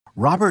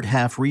Robert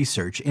Half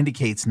research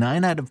indicates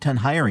 9 out of 10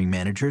 hiring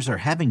managers are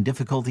having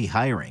difficulty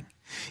hiring.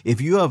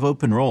 If you have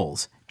open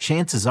roles,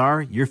 chances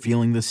are you're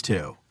feeling this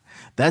too.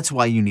 That's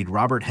why you need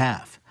Robert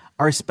Half.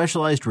 Our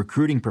specialized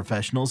recruiting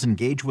professionals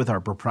engage with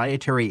our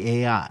proprietary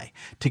AI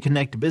to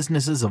connect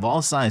businesses of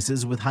all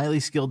sizes with highly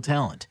skilled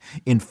talent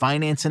in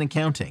finance and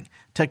accounting,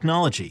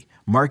 technology,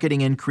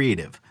 marketing and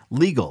creative,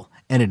 legal,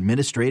 and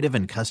administrative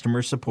and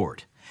customer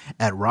support.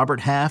 At Robert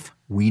Half,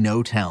 we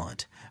know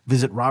talent.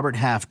 Visit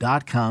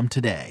roberthalf.com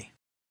today.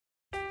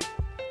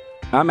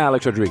 I'm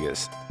Alex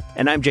Rodriguez.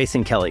 And I'm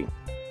Jason Kelly.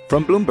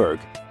 From Bloomberg,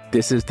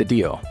 this is The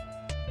Deal.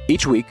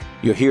 Each week,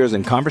 you'll hear us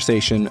in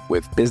conversation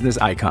with business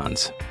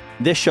icons.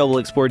 This show will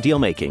explore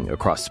deal-making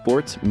across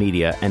sports,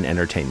 media, and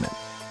entertainment.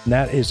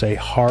 That is a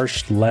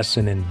harsh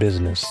lesson in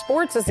business.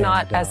 Sports is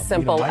not as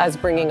simple as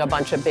bringing a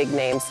bunch of big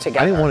names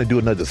together. I didn't want to do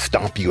another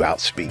stomp you out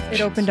speech.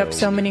 It opened up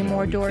so many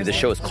more doors. The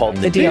show is called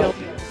The Deal.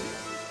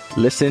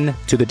 Listen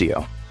to The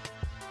Deal.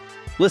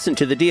 Listen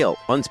to The Deal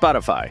on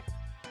Spotify.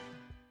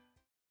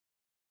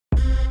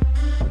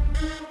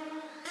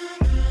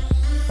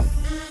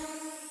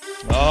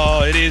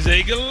 Oh, it is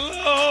a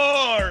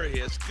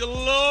glorious,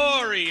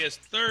 glorious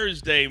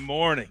Thursday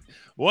morning.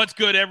 What's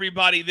good,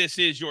 everybody? This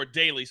is your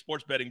daily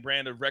sports betting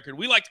brand of record.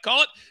 We like to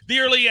call it the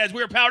Early Edge.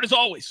 We are powered, as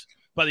always,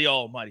 by the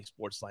almighty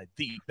Sportsline,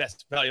 the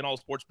best value in all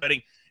sports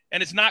betting,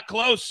 and it's not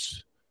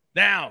close.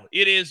 Now,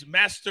 it is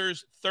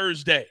Masters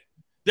Thursday.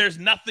 There's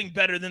nothing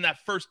better than that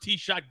first tee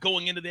shot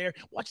going into the air.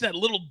 Watch that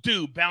little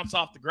dew bounce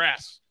off the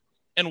grass.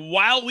 And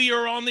while we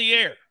are on the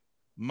air,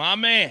 my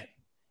man,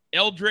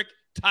 Eldrick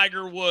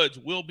Tiger Woods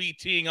will be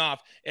teeing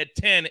off at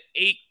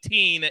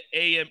 10:18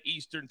 a.m.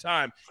 Eastern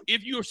time.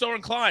 If you are so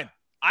inclined,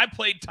 I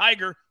played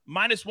Tiger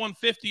minus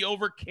 150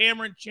 over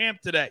Cameron Champ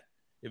today.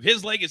 If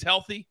his leg is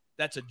healthy,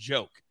 that's a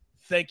joke.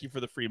 Thank you for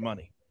the free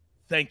money.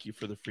 Thank you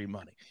for the free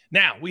money.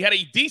 Now, we had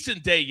a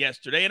decent day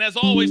yesterday, and as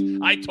always,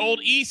 I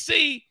told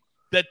EC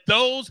that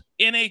those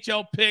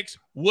NHL picks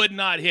would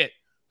not hit.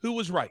 Who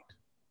was right?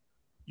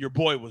 Your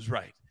boy was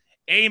right.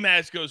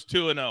 Amaz goes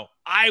 2-0.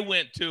 I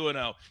went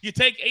 2-0. You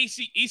take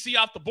EC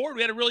off the board,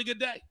 we had a really good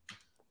day.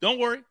 Don't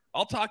worry.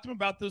 I'll talk to him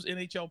about those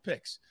NHL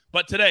picks.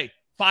 But today,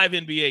 5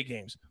 NBA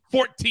games,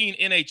 14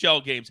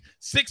 NHL games,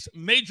 6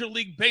 Major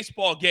League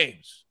Baseball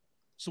games.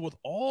 So with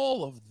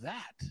all of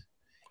that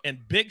and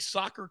big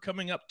soccer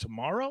coming up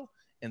tomorrow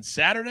and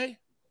Saturday,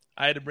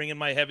 I had to bring in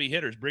my heavy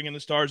hitters, bring in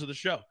the stars of the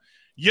show.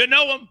 You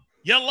know them.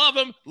 You love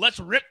them. Let's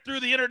rip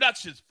through the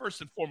introductions. First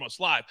and foremost,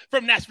 live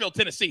from Nashville,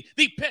 Tennessee,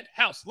 the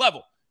penthouse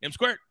level. M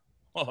Squared.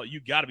 Oh, you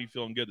got to be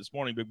feeling good this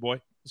morning, big boy.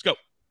 Let's go.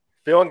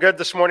 Feeling good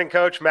this morning,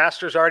 Coach.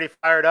 Masters already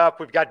fired up.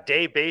 We've got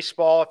day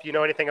baseball. If you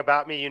know anything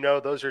about me, you know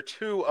those are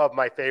 2 of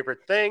my favorite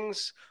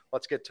things.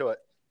 Let's get to it.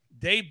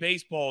 Day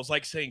baseball is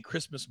like saying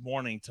Christmas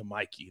morning to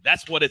Mikey.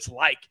 That's what it's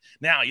like.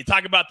 Now, you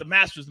talk about the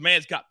Masters. The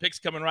man's got picks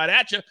coming right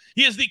at you.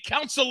 He is the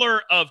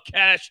counselor of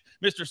cash,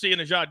 Mr. Sia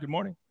Najad. Good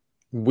morning.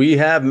 We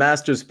have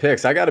Masters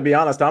picks. I got to be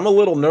honest, I'm a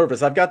little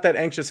nervous. I've got that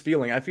anxious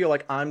feeling. I feel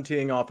like I'm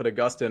teeing off at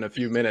Augusta in a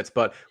few minutes,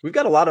 but we've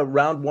got a lot of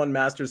round 1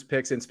 Masters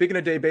picks. And speaking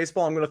of day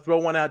baseball, I'm going to throw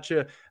one at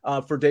you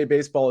for day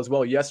baseball as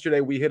well.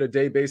 Yesterday, we hit a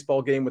day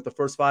baseball game with the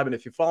first 5. And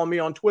if you follow me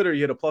on Twitter,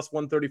 you hit a plus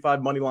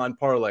 135 money line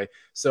parlay.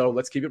 So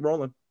let's keep it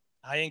rolling.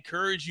 I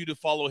encourage you to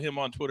follow him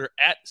on Twitter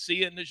at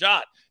Sia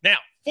Najad. Now,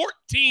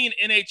 14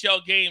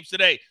 NHL games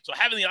today. So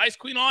having the Ice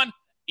Queen on,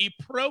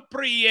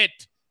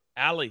 appropriate.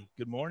 Allie,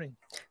 good morning.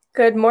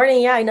 Good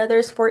morning. Yeah, I know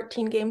there's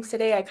 14 games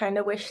today. I kind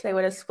of wish they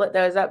would have split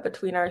those up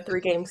between our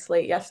 3-game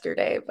slate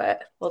yesterday,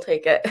 but we'll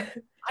take it.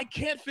 I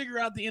can't figure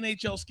out the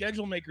NHL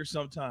schedule maker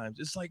sometimes.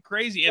 It's like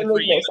crazy. And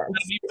for you, it's going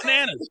to be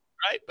bananas,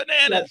 right?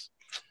 Bananas.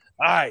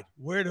 Yep. All right,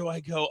 where do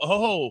I go?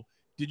 Oh,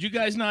 did you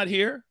guys not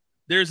hear?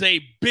 There's a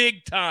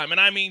big time,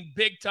 and I mean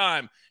big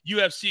time,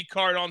 UFC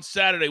card on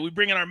Saturday. We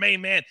bring in our main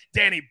man,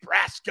 Danny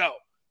Brasco.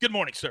 Good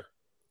morning, sir.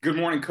 Good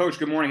morning, Coach.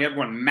 Good morning,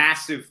 everyone.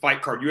 Massive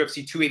fight card,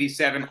 UFC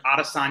 287,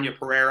 Adesanya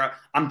Pereira.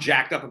 I'm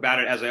jacked up about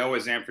it, as I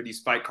always am for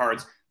these fight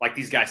cards. Like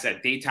these guys said,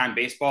 daytime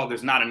baseball,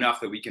 there's not enough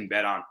that we can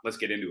bet on. Let's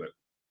get into it.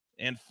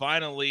 And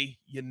finally,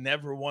 you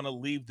never want to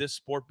leave this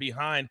sport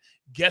behind.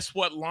 Guess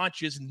what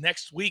launches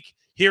next week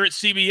here at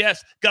CBS?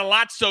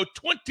 Galazzo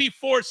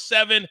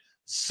 24/7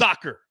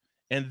 Soccer.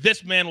 And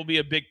this man will be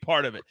a big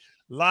part of it.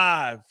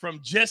 Live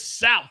from just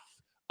south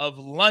of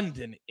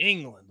London,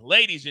 England.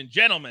 Ladies and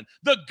gentlemen,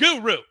 the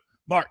guru,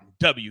 Martin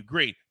W.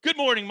 Green. Good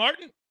morning,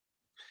 Martin.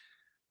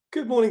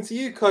 Good morning to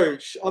you,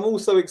 Coach. I'm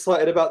also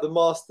excited about the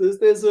Masters.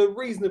 There's a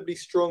reasonably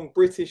strong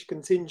British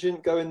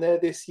contingent going there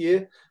this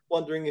year.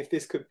 Wondering if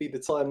this could be the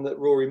time that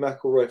Rory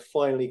McIlroy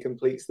finally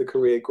completes the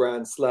career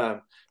Grand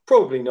Slam.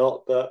 Probably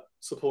not, but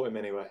support him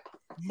anyway.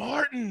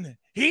 Martin,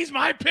 he's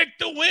my pick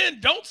to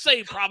win. Don't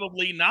say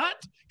probably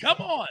not. Come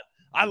on.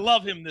 I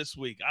love him this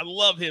week. All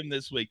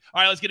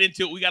right, let's get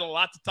into it. We got a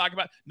lot to talk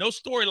about. No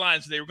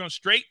storylines today. We're going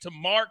straight to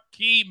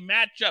marquee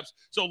matchups.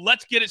 So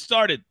let's get it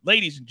started.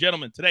 Ladies and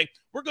gentlemen, today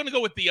we're going to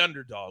go with the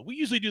underdog. We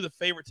usually do the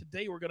favorite.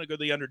 Today we're going to go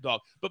the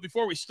underdog. But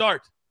before we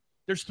start,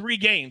 there's 3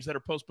 games that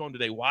are postponed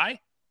today. Why?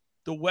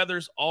 the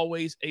weather's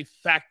always a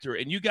factor.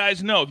 And you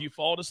guys know, if you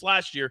followed us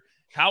last year,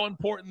 how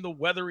important the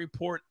weather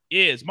report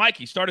is.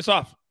 Mikey, start us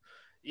off.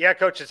 Yeah,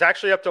 Coach, it's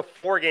actually up to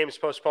 4 games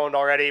postponed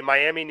already.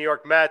 Miami, New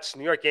York Mets,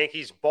 New York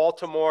Yankees,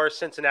 Baltimore,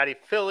 Cincinnati,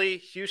 Philly,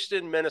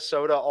 Houston,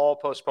 Minnesota, all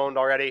postponed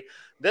already.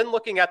 Then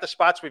looking at the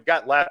spots we've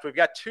got left, we've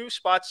got 2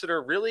 spots that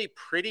are really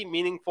pretty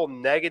meaningful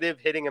negative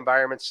hitting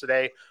environments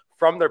today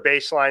from their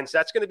baselines.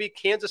 That's going to be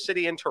Kansas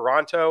City and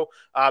Toronto.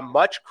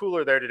 Much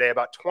cooler there today,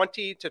 about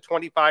 20 to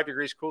 25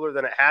 degrees cooler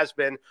than it has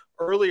been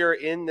earlier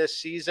in this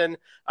season.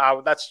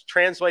 That's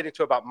translating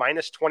to about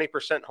minus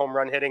 20% home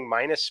run hitting,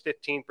 minus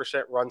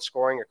 15% run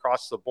scoring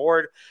across the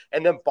board.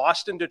 And then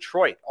Boston,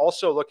 Detroit,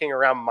 also looking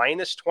around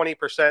minus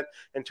 20%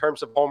 in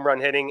terms of home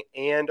run hitting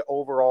and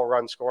overall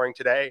run scoring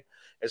today.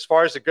 As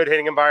far as the good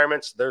hitting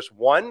environments, there's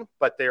one,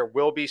 but there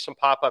will be some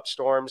pop-up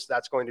storms.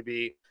 That's going to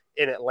be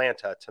in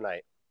Atlanta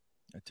tonight.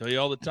 I tell you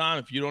all the time,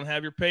 if you don't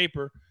have your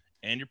paper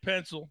and your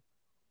pencil,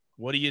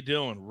 what are you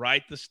doing?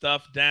 Write the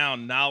stuff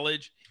down.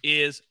 Knowledge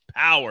is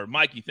power.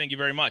 Mikey, thank you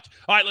very much.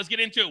 All right, let's get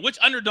into it. Which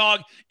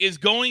underdog is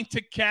going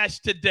to cash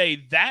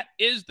today? That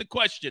is the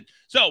question.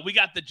 So we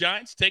got the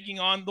Giants taking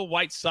on the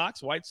White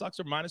Sox. White Sox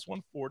are minus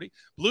 140.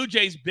 Blue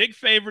Jays, big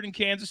favorite in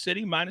Kansas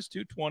City, minus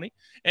 220.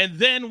 And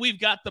then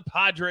we've got the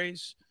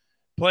Padres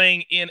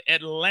playing in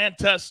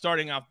Atlanta,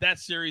 starting off that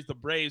series. The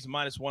Braves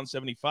minus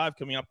 175,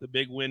 coming off the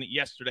big win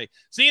yesterday.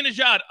 Seeing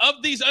Ajad, of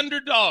these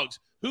underdogs,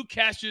 who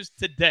cashes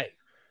today?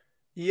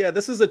 Yeah,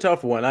 this is a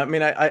tough one. I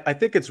mean, I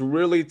think it's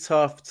really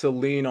tough to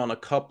lean on a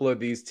couple of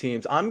these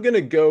teams. I'm going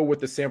to go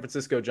with the San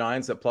Francisco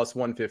Giants at plus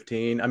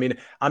 115. I mean,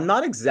 I'm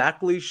not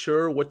exactly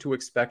sure what to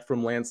expect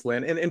from Lance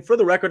Lynn. And for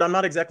the record, I'm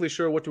not exactly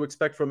sure what to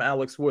expect from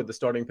Alex Wood, the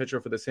starting pitcher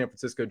for the San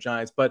Francisco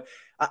Giants. But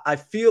I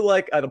feel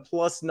like at a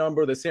plus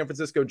number, the San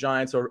Francisco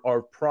Giants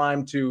are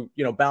primed to,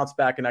 bounce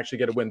back and actually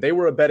get a win. They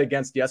were a bet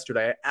against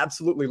yesterday. I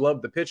absolutely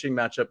love the pitching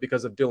matchup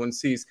because of Dylan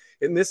Cease.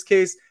 In this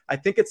case, I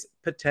think it's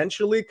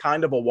potentially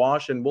kind of a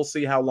wash, and we'll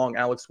see how long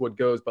Alex Wood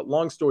goes. But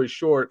long story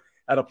short,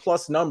 at a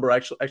plus number,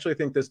 I actually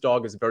think this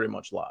dog is very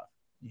much live.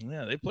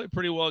 Yeah, they played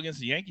pretty well against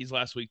the Yankees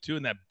last week, too,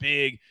 in that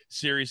big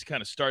series to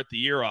kind of start the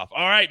year off.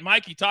 All right,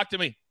 Mikey, talk to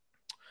me.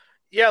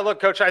 Yeah, look,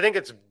 Coach, I think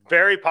it's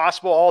very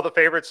possible all the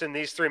favorites in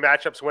these 3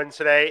 matchups win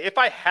today. If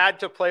I had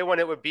to play one,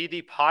 it would be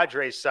the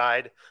Padres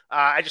side.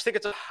 I just think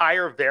it's a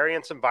higher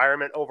variance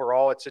environment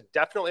overall. It's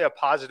definitely a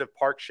positive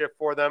park shift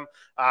for them.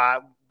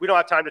 We don't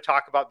have time to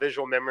talk about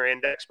visual memory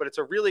index, but it's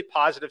a really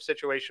positive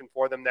situation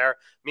for them there. It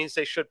means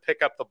they should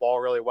pick up the ball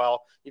really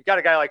well. You've got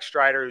a guy like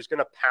Strider who's going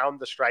to pound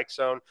the strike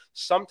zone.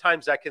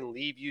 Sometimes that can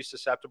leave you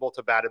susceptible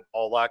to batted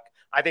ball luck.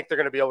 I think they're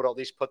going to be able to at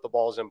least put the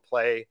balls in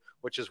play,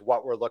 which is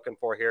what we're looking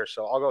for here.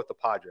 So I'll go with the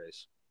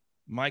Padres.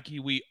 Mikey,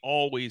 we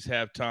always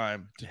have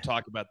time to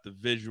talk about the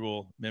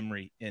visual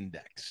memory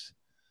index.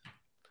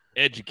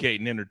 Educate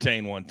and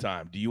entertain one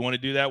time. Do you want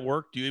to do that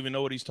work? Do you even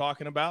know what he's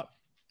talking about?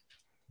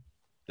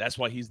 That's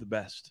why he's the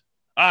best.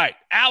 All right,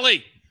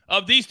 Allie,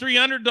 of these 3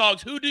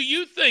 underdogs, who do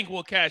you think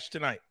will cash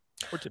tonight?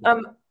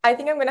 I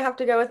think I'm going to have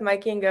to go with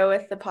Mikey and go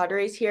with the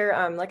Padres here.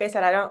 Like I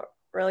said, I don't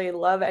really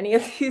love any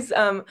of these,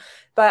 but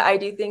I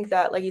do think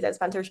that, like you said,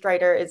 Spencer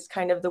Strider is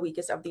kind of the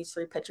weakest of these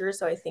 3 pitchers.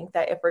 So I think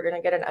that if we're going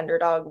to get an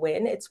underdog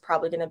win, it's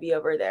probably going to be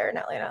over there in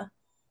Atlanta.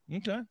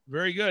 Okay,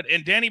 very good.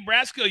 And Danny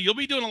Brasco, you'll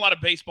be doing a lot of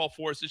baseball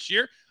for us this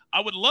year.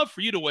 I would love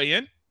for you to weigh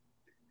in.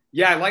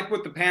 Yeah, I like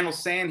what the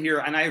panel's saying here,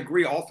 and I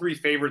agree all 3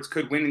 favorites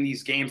could win in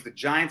these games. The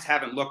Giants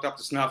haven't looked up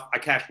to snuff. I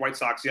cashed White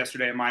Sox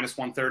yesterday at minus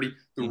 130.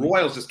 The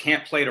Royals just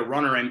can't play to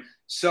runner in.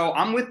 So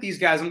I'm with these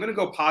guys. I'm going to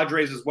go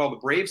Padres as well. The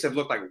Braves have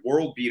looked like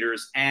world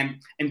beaters,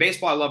 and in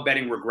baseball, I love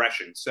betting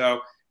regression. So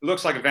it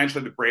looks like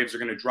eventually the Braves are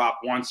going to drop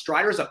one.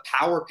 Strider's a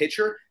power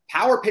pitcher.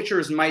 Power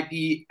pitchers might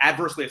be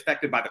adversely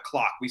affected by the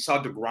clock. We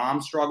saw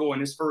DeGrom struggle in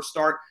his first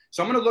start.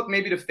 So I'm going to look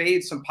maybe to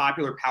fade some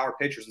popular power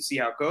pitchers and see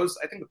how it goes.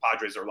 I think the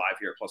Padres are live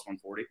here at plus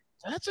 140.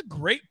 That's a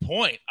great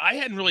point. I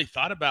hadn't really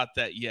thought about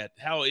that yet,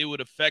 how it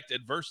would affect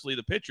adversely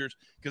the pitchers,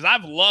 because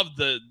I've loved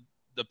the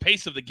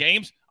pace of the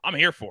games. I'm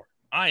here for it.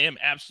 I am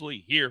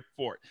absolutely here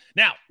for it.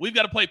 Now, we've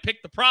got to play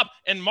Pick the Prop,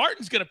 and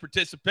Martin's going to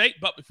participate.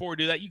 But before we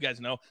do that, you guys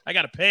know I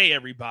got to pay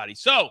everybody.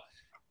 So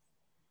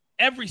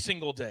every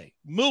single day,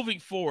 moving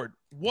forward,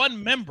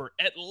 one member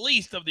at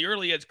least of the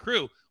Early Edge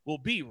crew will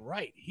be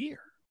right here.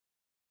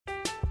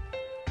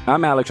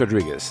 I'm Alex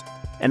Rodriguez.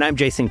 And I'm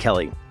Jason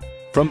Kelly.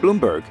 From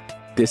Bloomberg,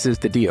 this is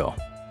The Deal.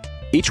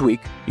 Each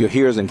week, you'll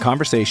hear us in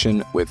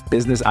conversation with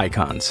business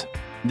icons.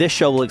 This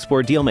show will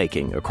explore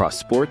deal-making across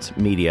sports,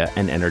 media,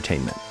 and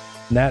entertainment.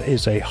 That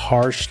is a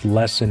harsh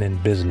lesson in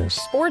business.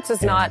 Sports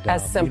is not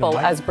as simple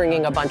as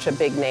bringing a bunch of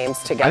big names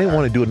together. I didn't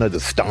want to do another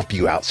stomp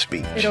you out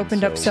speech. It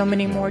opened up so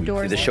many more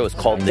doors. The show is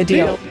called The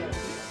Deal.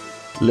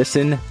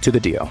 Listen to The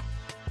Deal.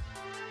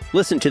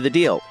 Listen to The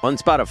Deal on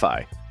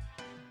Spotify.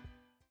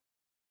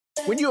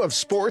 When you have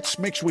sports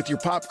mixed with your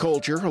pop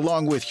culture,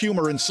 along with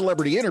humor and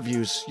celebrity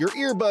interviews, your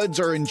earbuds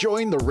are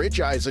enjoying The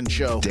Rich Eisen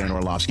Show. Dan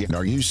Orlovsky,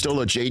 are you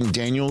still a Jaden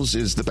Daniels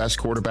is the best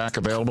quarterback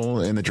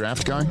available in the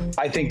draft guy?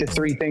 I think the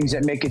three things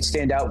that make it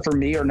stand out for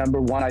me are,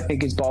 number one, I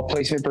think his ball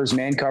placement versus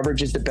man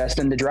coverage is the best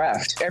in the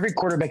draft. Every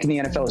quarterback in the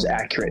NFL is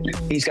accurate.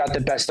 He's got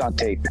the best on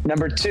tape.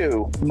 Number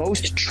two,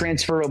 most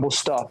transferable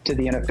stuff to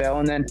the NFL.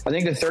 And then I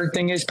think the third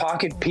thing is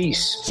pocket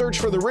peace. Search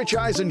for The Rich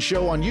Eisen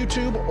Show on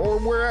YouTube or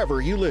wherever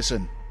you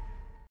listen.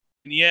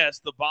 And yes,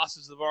 the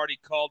bosses have already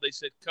called. They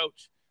said,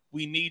 Coach,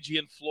 we need you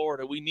in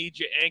Florida. We need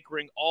you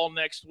anchoring all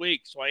next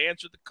week. So I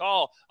answered the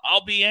call.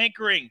 I'll be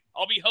anchoring.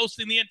 I'll be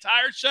hosting the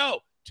entire show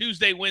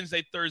Tuesday,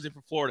 Wednesday, Thursday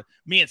for Florida.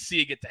 Me and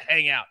Sia get to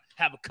hang out,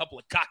 have a couple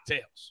of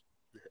cocktails.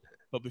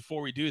 But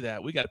before we do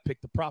that, we got to pick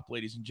the prop,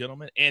 ladies and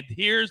gentlemen. And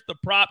here's the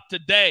prop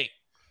today.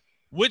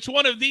 Which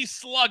one of these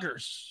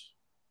sluggers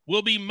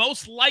will be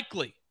most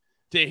likely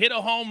to hit a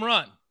home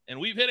run? And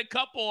we've hit a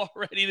couple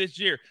already this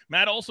year.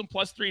 Matt Olson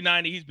plus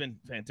 390. He's been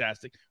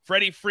fantastic.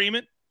 Freddie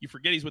Freeman. You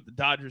forget he's with the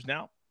Dodgers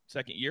now,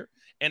 second year.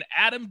 And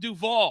Adam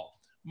Duvall.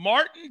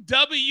 Martin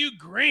W.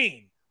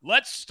 Green.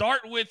 Let's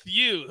start with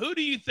you. Who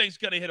do you think is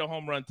going to hit a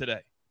home run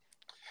today?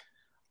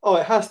 Oh,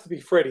 it has to be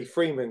Freddie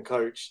Freeman,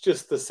 Coach.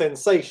 Just the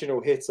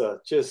sensational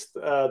hitter. Just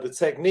the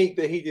technique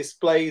that he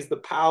displays, the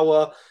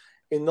power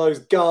in those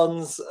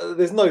guns.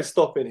 There's no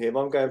stopping him.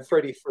 I'm going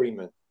Freddie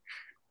Freeman.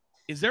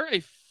 Is there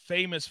a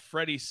famous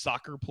Freddie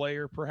soccer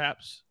player,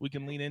 perhaps, we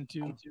can lean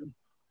into?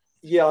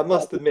 Yeah, I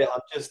must admit,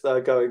 I'm just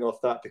going off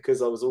that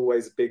because I was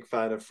always a big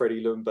fan of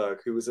Freddie Ljungberg,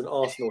 who was an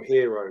Arsenal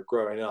hero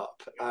growing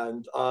up.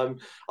 And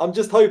I'm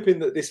just hoping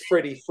that this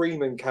Freddie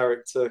Freeman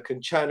character can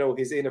channel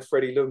his inner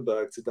Freddie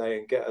Ljungberg today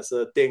and get us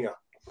a dinger.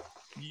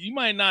 You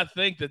might not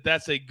think that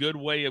that's a good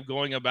way of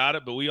going about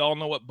it, but we all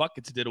know what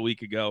Buckets did a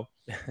week ago.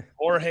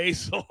 Jorge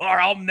Solar.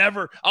 I'll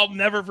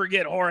never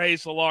forget Jorge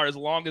Solar as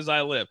long as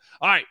I live.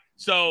 All right,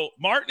 so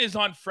Martin is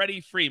on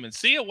Freddie Freeman.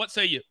 Sia, what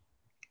say you?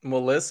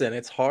 Well, listen,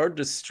 it's hard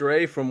to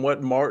stray from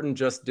what Martin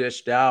just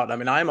dished out. I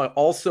mean, I'm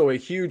also a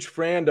huge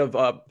fan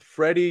of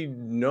Freddie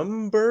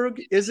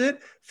Ljungberg, is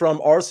it?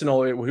 From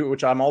Arsenal,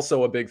 which I'm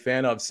also a big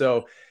fan of.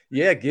 So,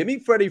 yeah, give me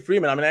Freddie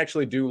Freeman. I mean, I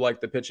actually do like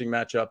the pitching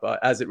matchup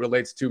as it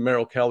relates to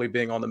Merrill Kelly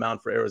being on the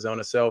mound for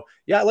Arizona. So,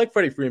 yeah, I like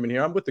Freddie Freeman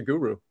here. I'm with the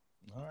guru.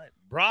 All right.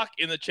 Brock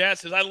in the chat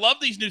says, I love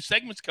these new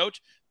segments,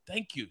 Coach.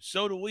 Thank you.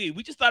 So do we.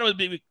 We just thought it would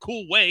be a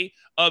cool way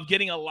of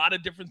getting a lot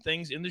of different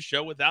things in the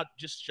show without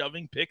just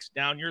shoving picks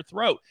down your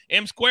throat.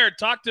 M Squared,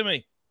 talk to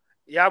me.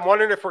 Yeah, I'm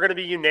wondering if we're going to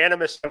be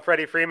unanimous on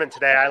Freddie Freeman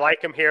today. I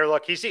like him here.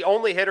 Look, he's the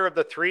only hitter of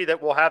the three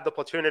that will have the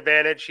platoon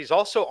advantage. He's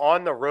also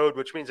on the road,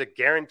 which means a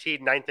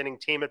guaranteed ninth inning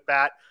team at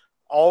bat.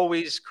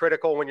 Always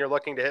critical when you're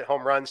looking to hit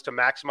home runs to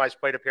maximize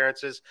plate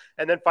appearances.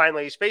 And then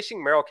finally, he's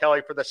facing Merrill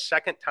Kelly for the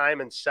second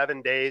time in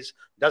 7 days.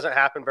 Doesn't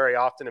happen very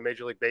often in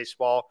Major League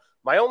Baseball.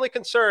 My only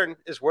concern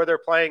is where they're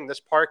playing. This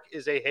park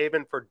is a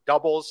haven for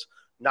doubles,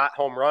 not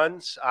home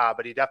runs,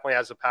 but he definitely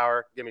has the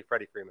power. Give me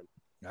Freddie Freeman.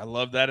 I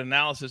love that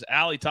analysis.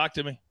 Allie, talk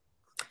to me.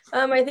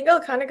 I think I'll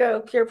kind of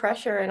go pure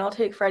pressure, and I'll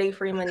take Freddie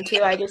Freeman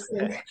too. I just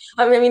think,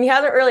 I mean, he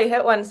hasn't really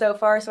hit one so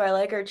far, so I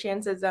like our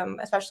chances,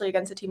 especially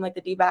against a team like the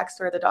D-backs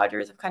where the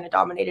Dodgers have kind of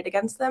dominated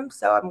against them.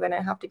 So I'm going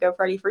to have to go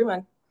Freddie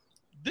Freeman.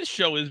 This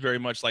show is very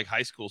much like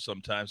high school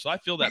sometimes, so I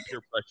feel that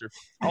peer pressure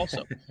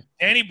also.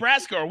 Annie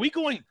Brasco, are we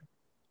going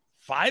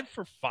 5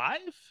 for 5?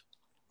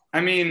 I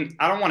mean,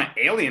 I don't want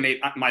to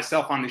alienate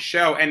myself on the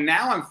show, and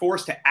now I'm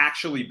forced to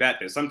actually bet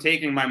this. I'm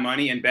taking my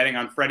money and betting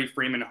on Freddie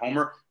Freeman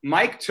homer.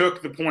 Mike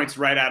took the points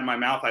right out of my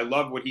mouth. I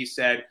love what he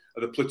said,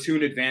 the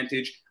platoon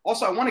advantage.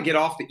 Also, I want to get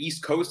off the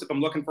East Coast if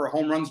I'm looking for a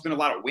home run. There's been a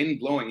lot of wind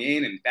blowing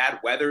in and bad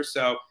weather,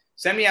 so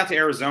send me out to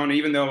Arizona,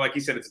 even though, like he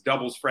said, it's a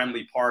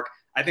doubles-friendly park.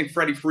 I think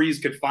Freddie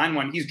Freeze could find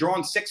one. He's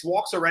drawn 6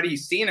 walks already.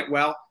 He's seeing it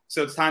well,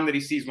 so it's time that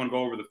he sees one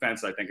go over the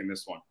fence, I think, in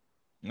this one.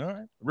 All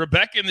right.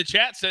 Rebecca in the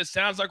chat says,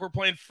 sounds like we're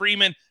playing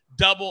Freeman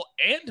double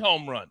and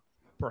home run.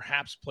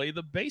 Perhaps play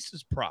the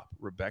bases prop.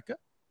 Rebecca,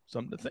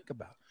 something to think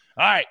about.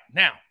 All right.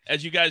 Now,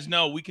 as you guys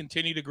know, we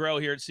continue to grow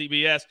here at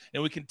CBS,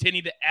 and we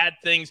continue to add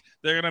things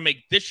that are going to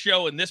make this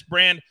show and this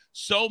brand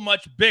so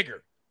much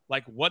bigger,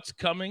 like what's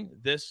coming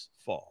this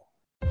fall.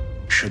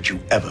 Should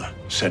you ever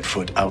set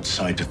foot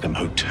outside of the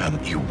hotel,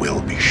 you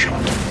will be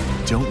shot.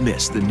 Don't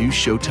miss the new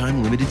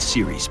Showtime limited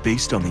series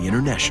based on the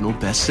international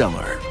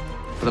bestseller.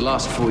 For the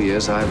last 4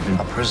 years, I've been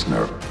a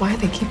prisoner. Why are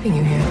they keeping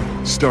you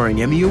here?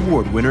 Starring Emmy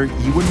Award winner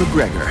Ewan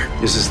McGregor.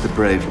 This is the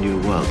brave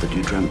new world that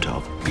you dreamt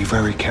of. Be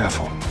very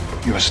careful.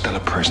 You are still a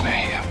prisoner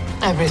here.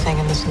 Everything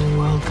in this new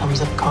world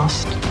comes at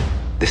cost.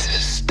 This is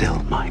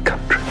still my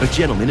country. A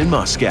Gentleman in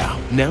Moscow,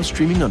 now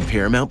streaming on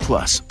Paramount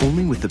Plus,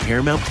 only with the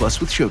Paramount Plus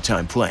with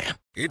Showtime plan.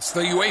 It's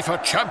the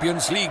UEFA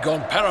Champions League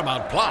on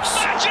Paramount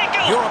Plus.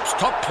 Europe's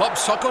top club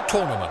soccer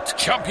tournament.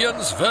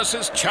 Champions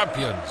versus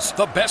champions.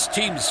 The best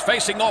teams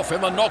facing off in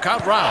the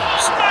knockout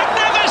rounds.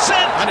 Magnificent!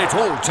 And it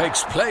all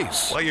takes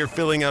place while you're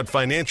filling out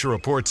financial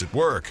reports at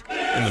work,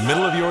 in the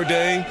middle of your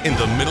day, in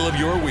the middle of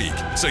your week.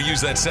 So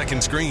use that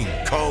second screen.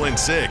 Call in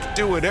sick.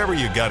 Do whatever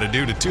you got to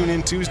do to tune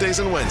in Tuesdays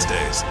and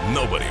Wednesdays.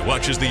 Nobody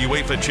watches the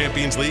UEFA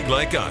Champions League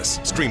like us.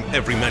 Stream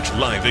every match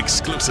live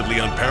exclusively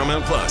on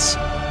Paramount Plus.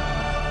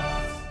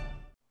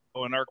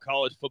 And our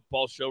college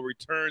football show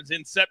returns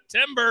in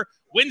September,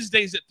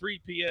 Wednesdays at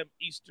 3 p.m.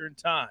 Eastern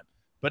Time.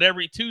 But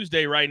every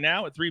Tuesday right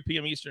now at 3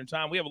 p.m. Eastern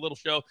Time, we have a little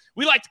show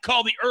we like to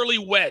call the Early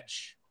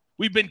Wedge.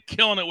 We've been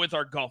killing it with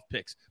our golf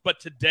picks. But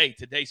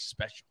today's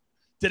special.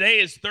 Today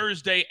is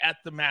Thursday at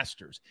the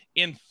Masters.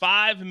 In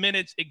 5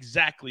 minutes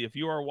exactly, if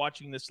you are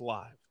watching this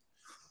live,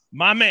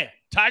 my man,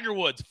 Tiger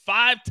Woods,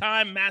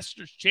 5-time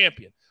Masters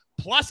champion,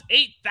 plus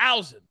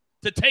 8,000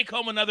 to take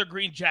home another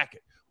green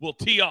jacket, will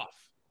tee off.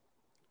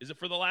 Is it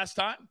for the last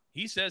time?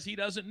 He says he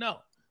doesn't know.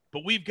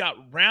 But we've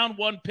got round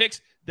one picks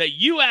that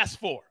you asked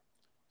for.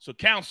 So,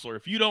 Counselor,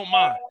 if you don't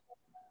mind,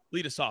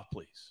 lead us off,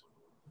 please.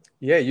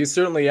 Yeah, you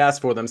certainly asked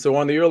for them. So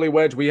on the early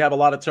wedge, we have a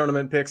lot of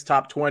tournament picks,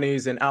 top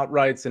 20s and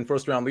outrights and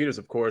first round leaders,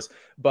 of course,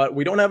 but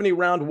we don't have any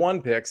round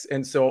one picks.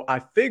 And so I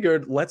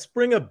figured let's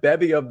bring a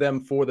bevy of them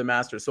for the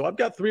Masters. So I've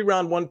got 3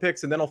 round one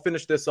picks, and then I'll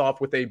finish this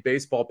off with a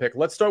baseball pick.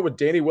 Let's start with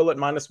Danny Willett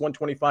minus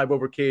 125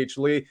 over KH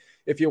Lee.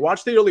 If you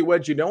watch the early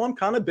wedge, you know I'm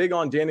kind of big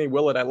on Danny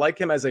Willett. I like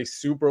him as a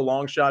super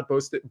long shot,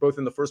 both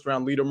in the first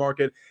round leader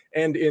market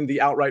and in the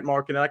outright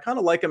market. And I kind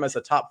of like him as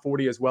a top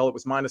 40 as well. It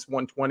was minus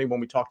 120 when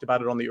we talked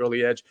about it on the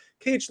early edge.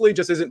 KH Lee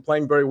just isn't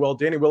playing very well.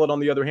 Danny Willett, on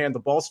the other hand, the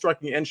ball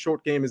striking and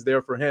short game is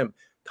there for him.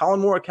 Colin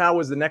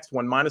Morikawa is the next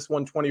one, minus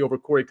 120 over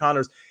Corey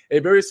Connors. A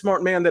very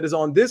smart man that is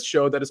on this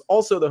show that is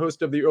also the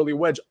host of the early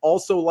wedge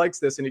also likes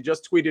this, and he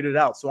just tweeted it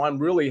out. So I'm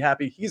really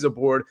happy he's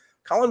aboard.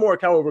 Colin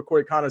Morikawa over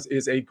Corey Connors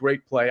is a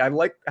great play. I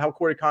like how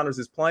Corey Connors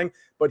is playing,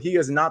 but he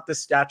is not the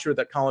stature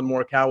that Colin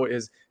Morikawa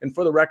is. And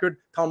for the record,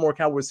 Colin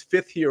Morikawa was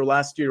 5th here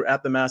last year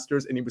at the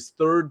Masters, and he was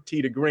 3rd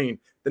tee to green.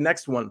 The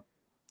next one,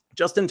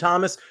 Justin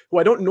Thomas, who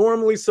I don't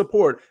normally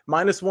support,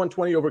 minus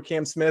 120 over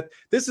Cam Smith.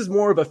 This is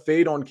more of a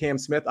fade on Cam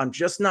Smith. I'm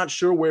just not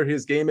sure where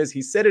his game is.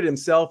 He said it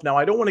himself. Now,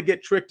 I don't want to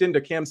get tricked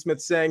into Cam Smith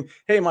saying,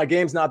 hey, my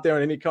game's not there,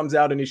 and then he comes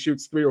out and he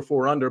shoots 3 or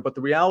 4 under. But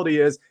the reality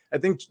is, I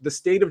think the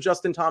state of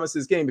Justin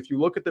Thomas's game, if you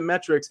look at the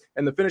metrics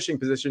and the finishing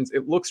positions,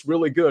 it looks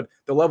really good.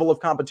 The level of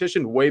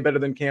competition, way better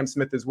than Cam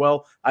Smith as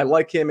well. I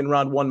like him in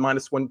round one,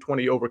 minus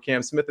 120 over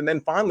Cam Smith. And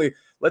then finally,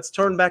 let's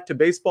turn back to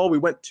baseball. We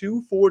went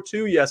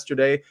 2-4-2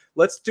 yesterday.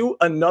 Let's do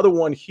another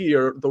one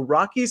here. The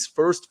Rockies'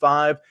 first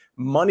 5,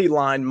 money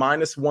line,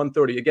 minus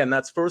 130. Again,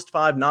 that's first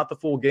 5, not the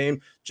full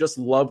game. Just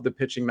love the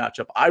pitching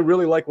matchup. I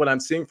really like what I'm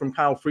seeing from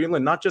Kyle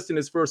Freeland, not just in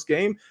his first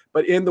game,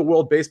 but in the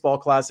World Baseball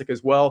Classic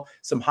as well.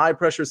 Some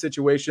high-pressure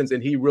situations,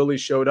 and he really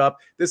showed up.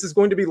 This is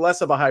going to be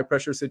less of a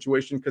high-pressure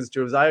situation because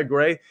Josiah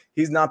Gray,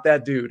 he's not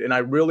that dude. And I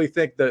really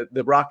think that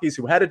the Rockies,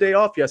 who had a day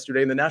off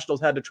yesterday, and the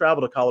Nationals had to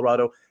travel to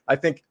Colorado, I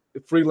think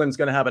Freeland's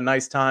going to have a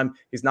nice time.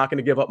 He's not going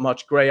to give up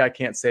much. Gray, I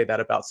can't say that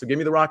about. So give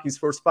me the Rockies'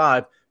 first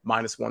 5,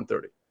 minus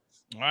 130.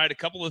 All right, a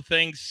couple of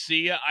things.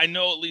 See ya. I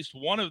know at least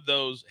one of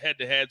those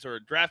head-to-heads are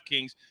at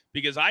DraftKings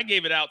because I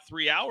gave it out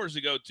 3 hours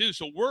ago too.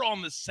 So we're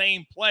on the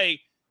same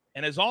play.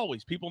 And as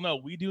always, people know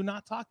we do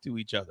not talk to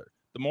each other.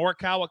 The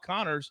Morikawa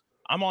Connors,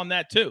 I'm on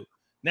that too.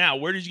 Now,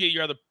 where did you get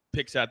your other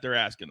picks out there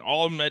asking?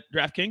 All of them at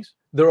DraftKings?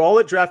 They're all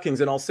at DraftKings,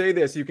 and I'll say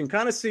this. You can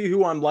kind of see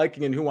who I'm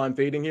liking and who I'm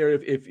fading here.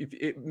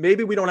 If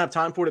maybe we don't have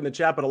time for it in the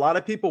chat, but a lot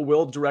of people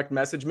will direct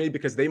message me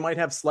because they might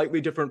have slightly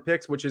different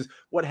picks, which is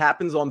what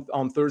happens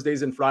on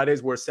Thursdays and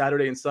Fridays, where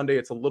Saturday and Sunday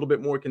it's a little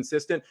bit more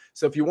consistent.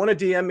 So if you want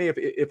to DM me,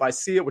 if I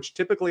see it, which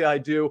typically I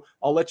do,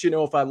 I'll let you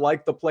know if I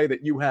like the play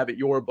that you have at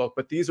your book.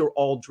 But these are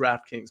all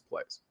DraftKings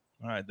plays.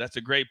 All right, that's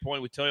a great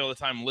point. We tell you all the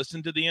time,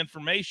 listen to the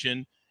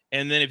information,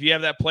 and then if you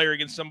have that player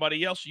against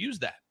somebody else, use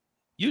that.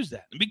 Use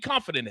that, and be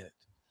confident in it.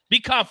 Be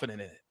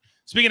confident in it.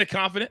 Speaking of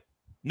confident,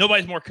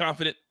 nobody's more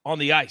confident on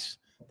the ice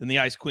than the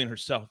ice queen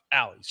herself,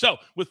 Allie. So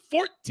with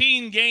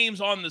 14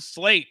 games on the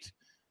slate,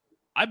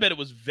 I bet it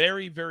was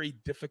very, very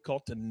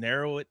difficult to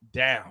narrow it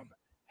down.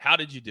 How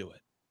did you do it?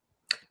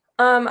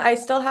 I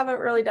still haven't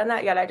really done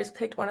that yet. I just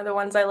picked one of the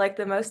ones I like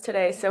the most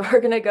today. So we're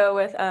going to go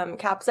with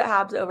Caps at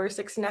Habs over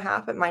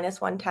 6.5 at minus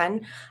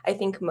 110. I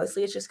think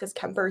mostly it's just because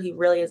Kemper, he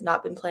really has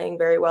not been playing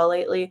very well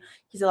lately.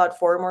 He's allowed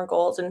 4 more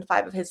goals in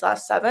 5 of his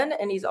last 7,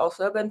 and he's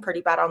also been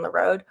pretty bad on the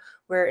road,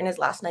 where in his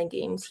last 9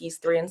 games, he's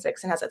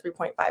 3-6 and has a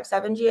 3.57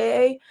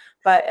 GAA.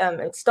 But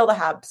it's still the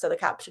Habs, so the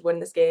Caps should win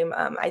this game.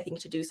 I think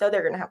to do so,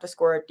 they're going to have to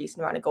score a decent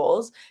amount of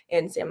goals.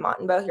 And Sam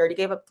Montembeault, he already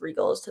gave up 3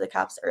 goals to the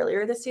Caps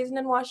earlier this season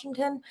in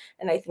Washington,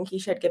 and I think he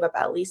should give up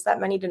at least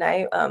that many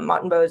tonight.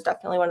 Montembeault is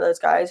definitely one of those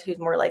guys who's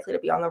more likely to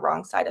be on the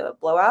wrong side of a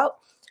blowout.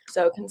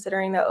 So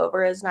considering the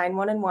over is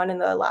 9-1-1 in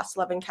the last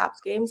 11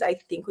 Caps games, I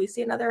think we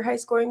see another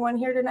high-scoring one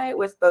here tonight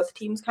with both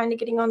teams kind of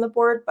getting on the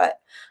board, but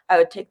I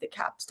would take the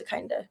Caps to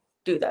kind of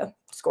do the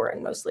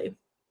scoring mostly.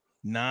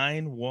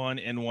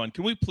 9-1-1.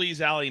 Can we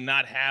please, Allie,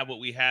 not have what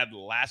we had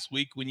last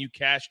week when you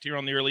cashed here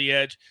on the early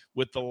edge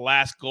with the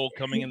last goal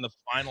coming in the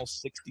final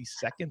 60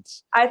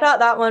 seconds? I thought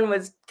that one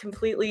was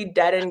completely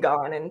dead and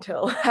gone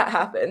until that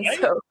happened. Right?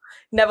 So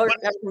never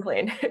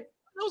complained. That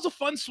was a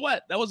fun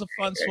sweat.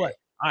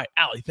 All right,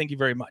 Allie, thank you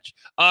very much.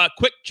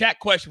 Quick chat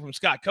question from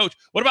Scott. Coach,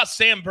 what about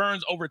Sam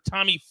Burns over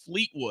Tommy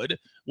Fleetwood?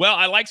 Well,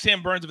 I like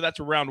Sam Burns if that's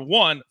a round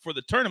one. For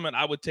the tournament,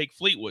 I would take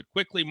Fleetwood.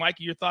 Quickly,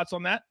 Mikey, your thoughts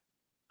on that?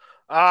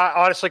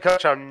 Honestly,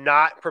 Coach, I'm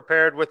not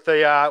prepared with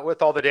the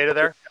with all the data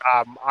there.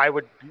 I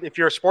would, if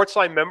you're a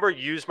Sportsline member,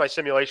 use my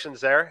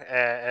simulations there,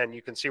 and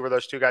you can see where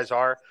those two guys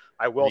are.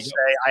 I will say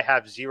I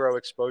have zero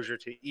exposure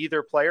to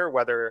either player,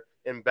 whether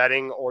in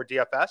betting or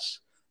DFS.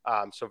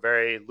 So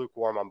very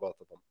lukewarm on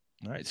both of them.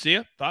 All right, see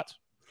ya. Thoughts?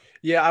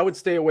 Yeah, I would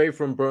stay away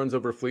from Burns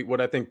over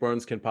Fleetwood. I think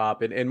Burns can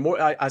pop. And more,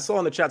 I saw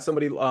in the chat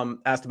somebody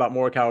asked about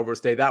Morikawa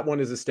versus Day. That one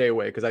is a stay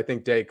away because I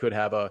think Day could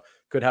have a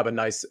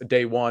nice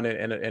day one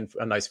and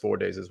a nice 4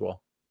 days as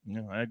well.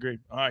 Yeah, I agree.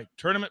 All right,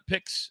 tournament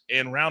picks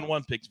and round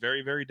one picks,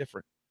 very, very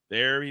different.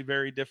 Very,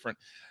 very different.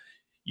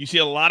 You see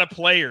a lot of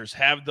players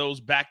have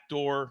those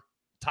backdoor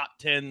top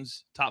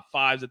 10s, top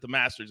 5s at the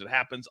Masters. It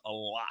happens a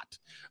lot.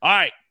 All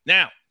right,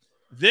 now,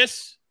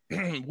 this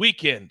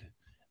weekend,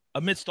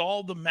 amidst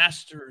all the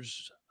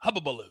Masters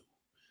hubbubaloo,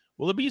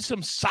 will there be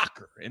some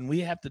soccer? And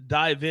we have to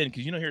dive in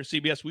because, here at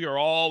CBS, we are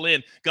all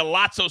in.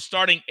 Galazzo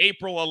starting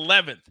April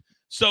 11th.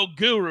 So,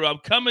 Guru, I'm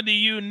coming to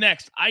you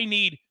next. I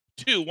need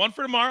 2, one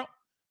for tomorrow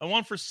and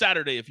one for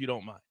Saturday, if you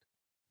don't mind.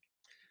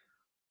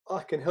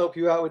 I can help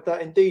you out with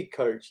that indeed,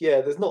 Coach.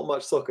 Yeah, there's not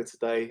much soccer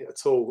today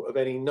at all of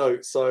any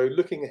note. So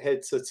looking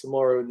ahead to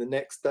tomorrow and the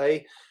next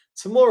day,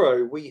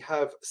 tomorrow we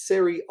have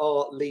Serie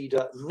A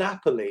leader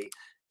Napoli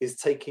is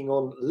taking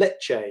on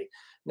Lecce.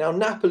 Now,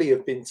 Napoli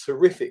have been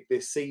terrific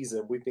this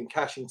season. We've been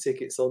cashing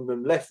tickets on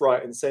them left,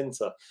 right and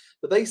centre.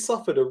 But they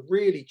suffered a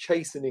really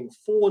chastening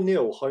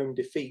 4-0 home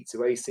defeat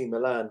to AC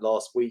Milan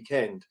last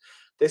weekend.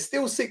 They're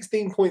still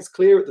 16 points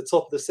clear at the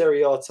top of the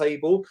Serie A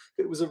table,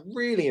 but it was a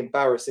really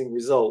embarrassing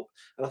result.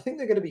 And I think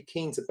they're going to be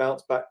keen to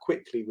bounce back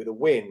quickly with a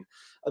win.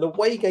 An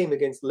away game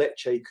against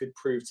Lecce could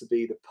prove to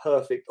be the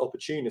perfect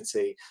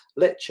opportunity.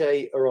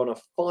 Lecce are on a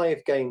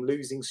 5-game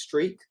losing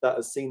streak that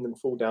has seen them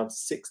fall down to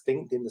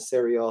 16th in the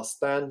Serie A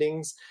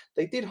standings.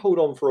 They did hold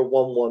on for a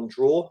 1-1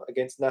 draw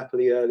against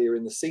Napoli earlier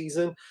in the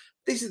season.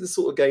 This is the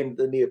sort of game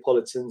that the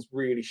Neapolitans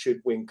really should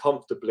win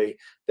comfortably.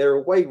 Their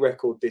away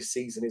record this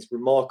season is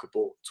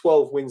remarkable,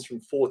 12 wins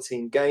from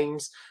 14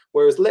 games,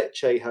 whereas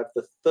Lecce have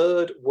the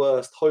 3rd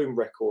worst home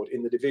record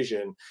in the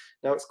division.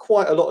 Now, it's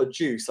quite a lot of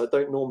juice. I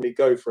don't normally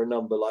go for a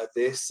number like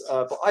this,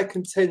 but I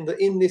contend that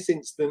in this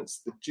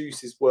instance, the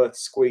juice is worth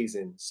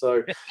squeezing.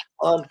 So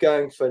I'm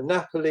going for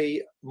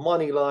Napoli,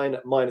 money line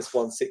at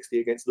 -160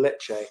 against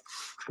Lecce.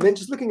 And then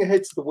just looking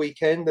ahead to the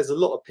weekend, there's a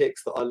lot of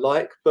picks that I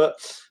like, but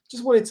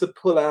just wanted to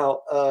pull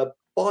out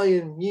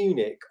Bayern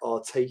Munich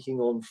are taking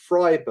on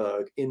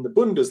Freiburg in the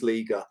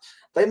Bundesliga.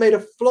 They made a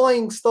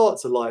flying start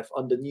to life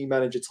under new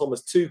manager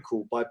Thomas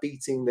Tuchel by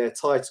beating their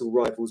title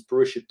rivals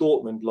Borussia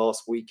Dortmund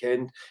last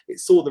weekend. It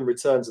saw them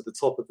return to the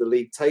top of the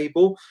league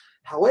table.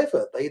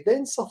 However, they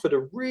then suffered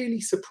a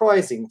really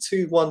surprising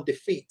 2-1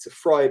 defeat to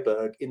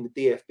Freiburg in the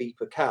DFB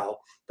Pokal,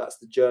 that's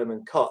the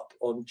German Cup,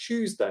 on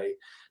Tuesday.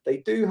 They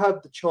do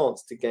have the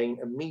chance to gain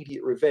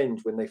immediate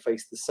revenge when they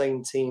face the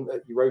same team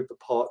at Europa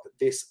Park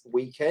this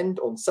weekend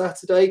on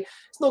Saturday.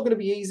 It's not going to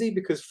be easy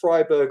because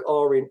Freiburg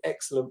are in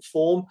excellent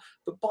form,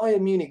 but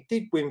Bayern Munich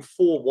did win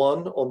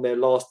 4-1 on their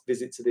last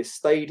visit to this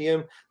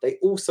stadium. They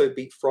also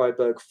beat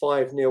Freiburg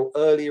 5-0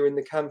 earlier in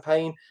the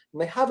campaign,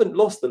 and they haven't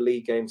lost the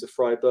league games of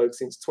Freiburg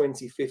since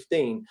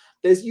 2015.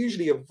 There's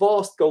usually a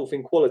vast gulf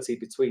in quality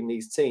between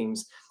these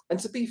teams. And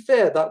to be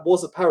fair, that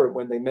was apparent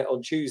when they met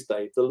on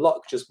Tuesday. The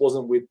luck just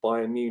wasn't with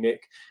Bayern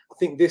Munich. I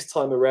think this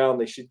time around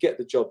they should get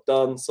the job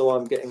done. So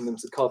I'm getting them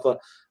to cover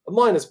a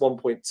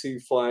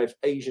 -1.25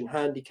 Asian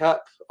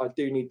handicap. I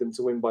do need them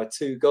to win by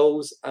 2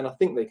 goals. And I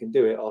think they can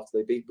do it after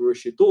they beat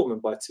Borussia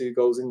Dortmund by 2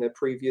 goals in their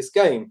previous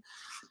game.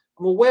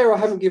 I'm aware I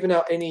haven't given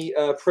out any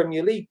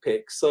Premier League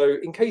picks. So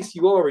in case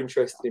you are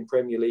interested in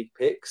Premier League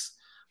picks,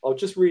 I'll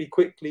just really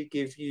quickly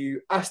give you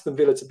Aston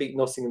Villa to beat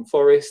Nottingham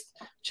Forest,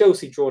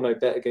 Chelsea draw no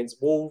bet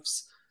against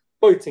Wolves,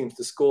 both teams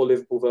to score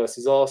Liverpool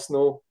versus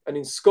Arsenal, and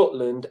in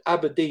Scotland,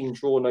 Aberdeen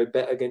draw no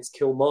bet against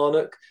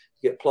Kilmarnock.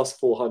 You get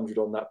 +400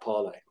 on that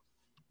parlay.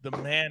 The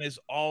man is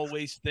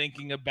always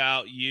thinking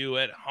about you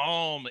at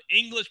home.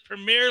 English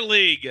Premier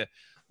League.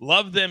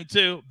 Love them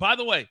too. By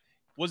the way,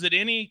 was it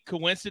any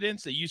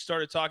coincidence that you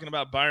started talking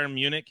about Bayern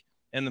Munich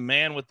and the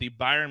man with the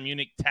Bayern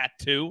Munich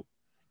tattoo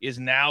is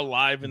now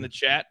live in the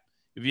chat?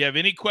 If you have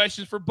any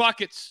questions for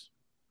Buckets,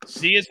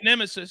 see his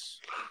nemesis.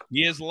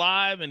 He is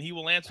live, and he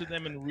will answer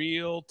them in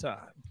real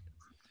time.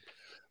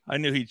 I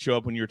knew he'd show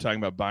up when you were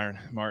talking about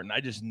Bayern, Martin.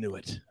 I just knew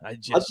it. I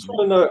just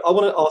want to know. I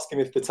want to ask him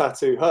if the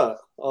tattoo hurt.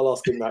 I'll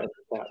ask him that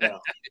now.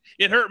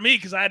 It hurt me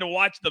because I had to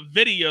watch the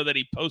video that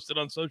he posted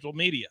on social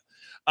media.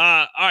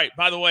 All right.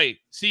 By the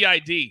way,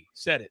 CID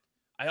said it.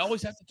 I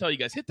always have to tell you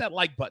guys, hit that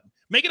like button.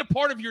 Make it a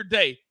part of your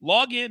day.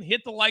 Log in,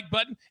 hit the like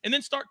button, and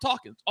then start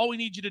talking. It's all we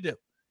need you to do.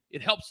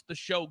 It helps the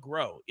show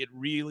grow. It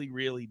really,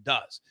 really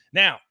does.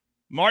 Now,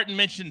 Martin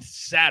mentioned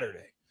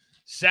Saturday.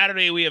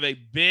 Saturday, we have a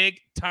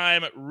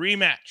big-time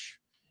rematch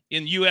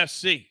in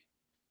UFC.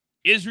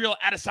 Israel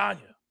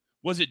Adesanya.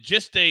 Was it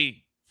just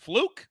a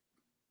fluke?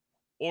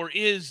 Or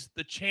is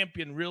the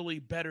champion really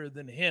better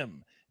than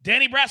him?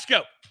 Danny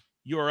Brasco,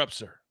 you are up,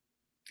 sir.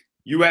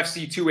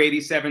 UFC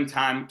 287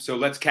 time, so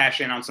let's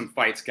cash in on some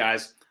fights,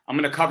 guys. I'm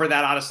going to cover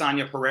that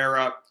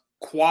Adesanya-Pereira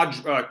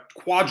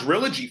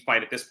quadrilogy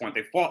fight at this point.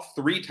 They fought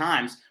 3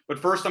 times, but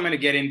first I'm going to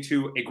get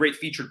into a great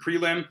featured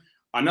prelim,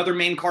 another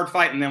main card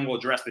fight, and then we'll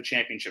address the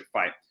championship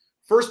fight.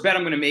 First bet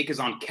I'm going to make is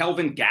on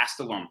Kelvin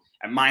Gastelum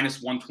at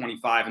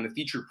 -125 in the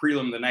featured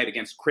prelim of the night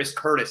against Chris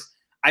Curtis.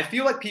 I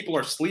feel like people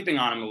are sleeping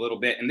on him a little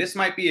bit, and this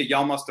might be a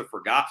y'all must have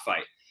forgot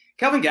fight.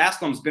 Kelvin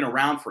Gastelum's been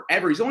around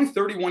forever. He's only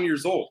 31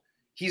 years old.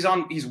 He's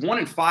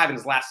 1-5 in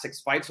his last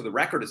 6 fights, so the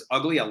record is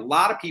ugly. A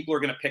lot of people are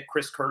going to pick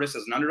Chris Curtis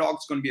as an underdog.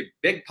 It's going to be a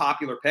big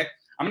popular pick.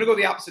 I'm going to go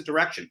the opposite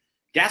direction.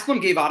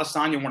 Gastelum gave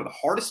Adesanya one of the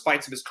hardest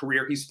fights of his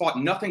career. He's fought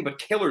nothing but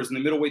killers in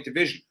the middleweight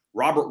division.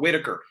 Robert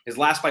Whittaker, his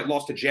last fight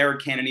lost to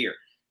Jared Cannonier.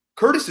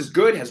 Curtis is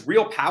good, has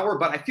real power,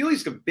 but I feel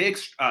he's a big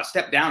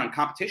step down in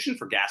competition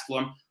for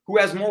Gastelum, who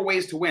has more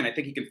ways to win. I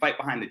think he can fight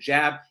behind the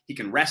jab. He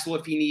can wrestle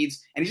if he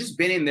needs, and he's just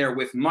been in there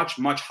with much,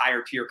 much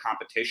higher tier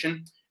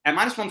competition. At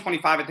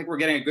 -125, I think we're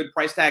getting a good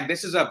price tag.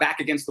 This is a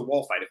back against the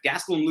wall fight. If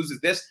Gastelum loses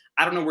this,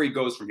 I don't know where he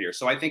goes from here.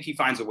 So I think he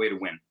finds a way to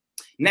win.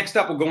 Next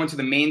up, we'll go into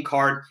the main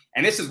card.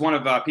 And this is one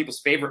of people's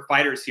favorite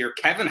fighters here,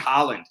 Kevin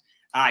Holland.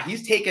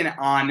 He's taken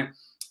on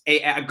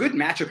a good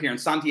matchup here in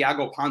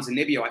Santiago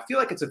Ponzinibbio. I feel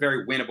like it's a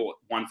very winnable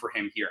one for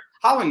him here.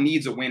 Holland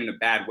needs a win in a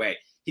bad way.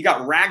 He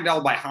got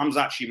ragdolled by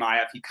Khamzat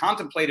Chimaev. He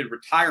contemplated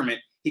retirement.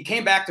 He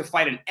came back to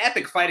fight an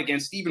epic fight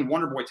against Stephen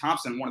Wonderboy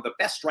Thompson, one of the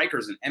best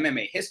strikers in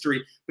MMA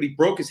history, but he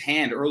broke his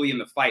hand early in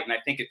the fight, and I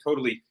think it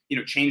totally,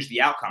 changed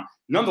the outcome.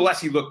 Nonetheless,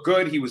 he looked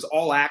good. He was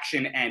all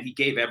action, and he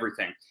gave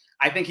everything.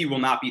 I think he will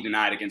not be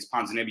denied against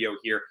Ponzinibbio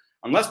here.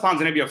 Unless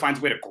Ponzinibbio finds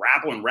a way to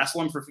grapple and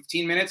wrestle him for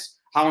 15 minutes,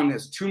 Holland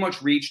has too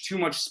much reach, too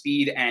much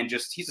speed, and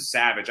he's a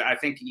savage. I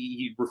think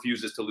he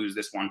refuses to lose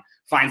this one,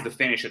 finds the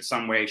finish at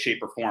some way,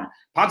 shape, or form.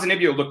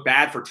 Ponzinibbio looked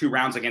bad for 2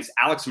 rounds against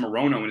Alex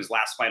Morono in his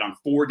last fight on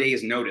 4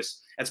 days'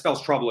 notice. That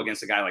spells trouble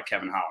against a guy like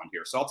Kevin Holland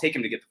here, so I'll take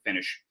him to get the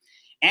finish.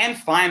 And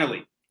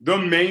finally, the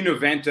main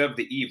event of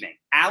the evening.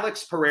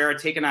 Alex Pereira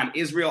taking on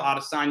Israel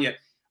Adesanya.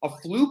 A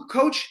fluke,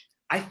 coach?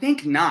 I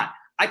think not.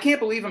 I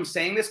can't believe I'm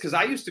saying this because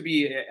I used to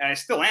be, I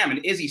still am, an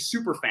Izzy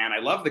super fan. I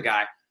love the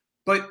guy.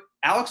 But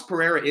Alex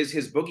Pereira is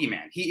his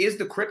boogeyman. He is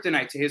the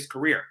kryptonite to his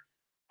career.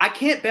 I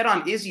can't bet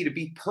on Izzy to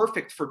be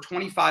perfect for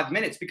 25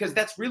 minutes because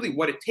that's really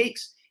what it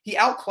takes. He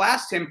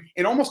outclassed him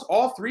in almost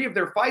all 3 of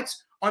their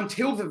fights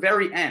until the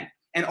very end.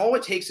 And all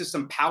it takes is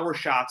some power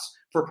shots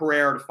for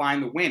Pereira to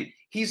find the win.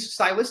 He's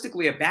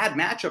stylistically a bad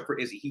matchup for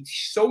Izzy. He's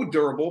so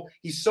durable.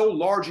 He's so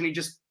large, and he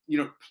just,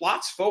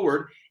 plots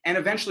forward and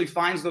eventually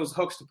finds those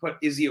hooks to put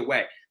Izzy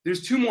away.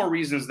 There's 2 more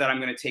reasons that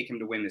I'm going to take him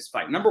to win this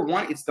fight. Number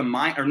 1, it's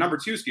number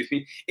 2,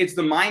 it's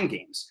the mind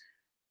games.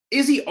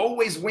 Izzy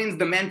always wins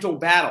the mental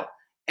battle,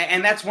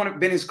 and that's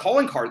been his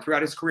calling card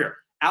throughout his career.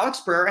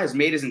 Alex Pereira has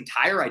made his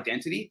entire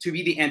identity to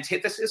be the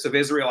antithesis of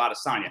Israel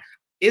Adesanya.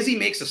 Izzy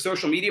makes a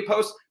social media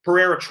post,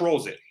 Pereira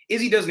trolls it.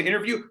 Izzy does an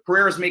interview,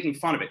 Pereira's making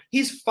fun of it.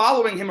 He's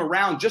following him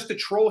around just to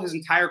troll his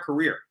entire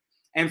career.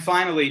 And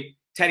finally,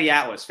 Teddy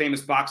Atlas, famous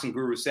boxing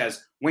guru,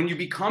 says, when you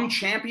become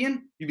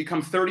champion, you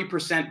become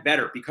 30%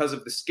 better because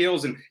of the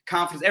skills and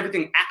confidence,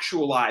 everything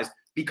actualized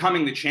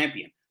becoming the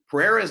champion.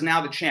 Pereira is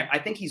now the champ. I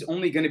think he's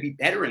only going to be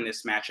better in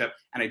this matchup,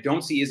 and I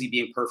don't see Izzy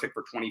being perfect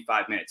for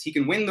 25 minutes. He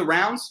can win the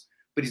rounds,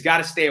 but he's got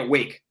to stay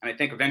awake, and I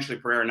think eventually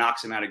Pereira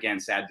knocks him out again,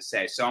 sad to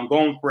say. So I'm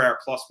going Pereira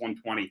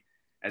 +120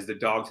 as the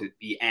dog to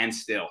be and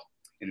still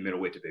in the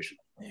middleweight division.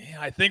 Yeah,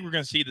 I think we're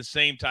going to see the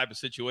same type of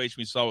situation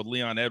we saw with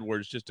Leon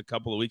Edwards just a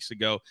couple of weeks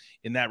ago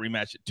in that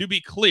rematch. To be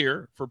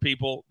clear, for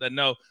people that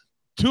know,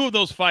 2 of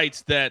those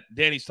fights that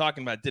Danny's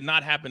talking about did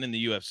not happen in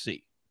the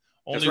UFC.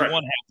 Only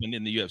one happened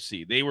in the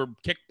UFC. They were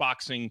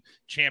kickboxing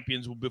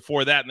champions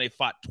before that, and they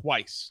fought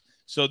twice.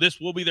 So this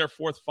will be their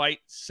 4th fight,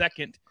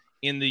 2nd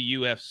in the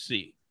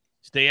UFC.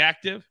 Stay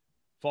active.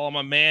 Follow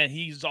my man.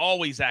 He's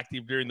always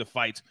active during the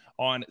fights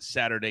on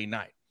Saturday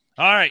night.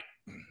 All right.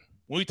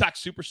 When we talk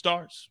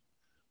superstars,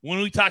 when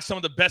we talk some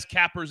of the best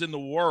cappers in the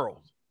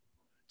world,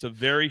 it's a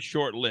very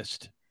short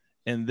list,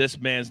 and this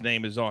man's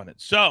name is on it.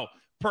 So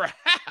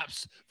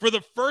perhaps for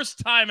the first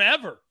time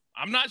ever,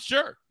 I'm not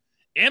sure,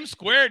 M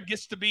Squared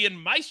gets to be in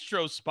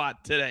Maestro's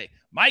spot today.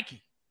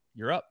 Mikey,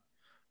 you're up.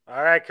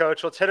 All right,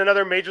 Coach. Let's hit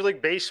another Major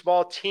League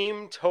Baseball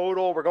team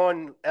total. We're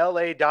going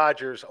LA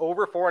Dodgers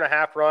over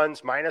 4.5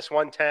 runs,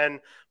 -110.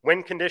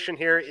 Win condition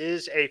here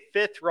is a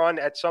 5th run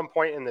at some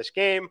point in this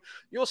game.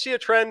 You'll see a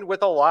trend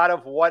with a lot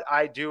of what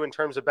I do in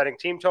terms of betting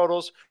team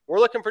totals. We're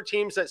looking for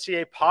teams that see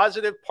a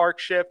positive park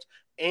shift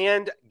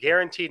and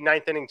guaranteed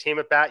ninth inning team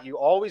at bat. You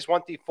always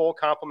want the full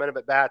complement of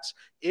at bats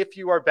if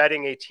you are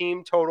betting a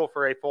team total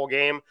for a full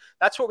game.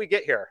 That's what we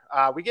get here.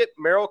 We get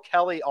Merrill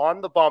Kelly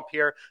on the bump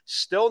here,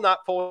 still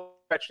not fully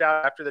stretched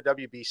out after the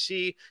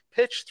WBC,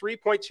 pitched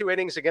 3.2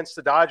 innings against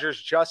the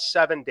Dodgers just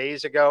 7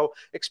 days ago.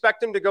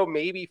 Expect him to go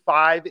maybe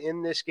 5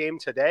 in this game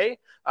today.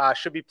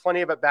 Should be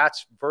plenty of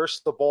at-bats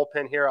versus the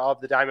bullpen here of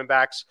the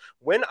Diamondbacks.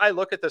 When I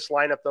look at this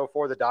lineup, though,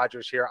 for the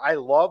Dodgers here, I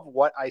love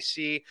what I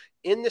see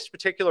in this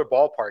particular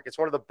ballpark. It's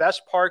one of the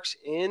best parks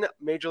in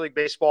Major League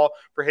Baseball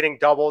for hitting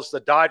doubles.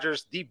 The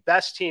Dodgers, the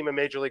best team in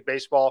Major League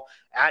Baseball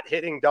at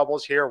hitting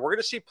doubles here. We're going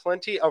to see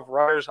plenty of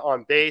runners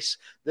on base.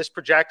 This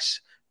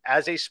projects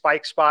as a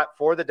spike spot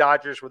for the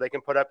Dodgers where they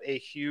can put up a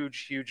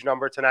huge, huge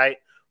number tonight.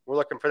 We're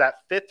looking for that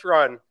 5th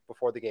run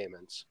before the game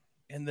ends.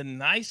 And the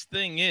nice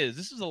thing is,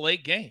 this is a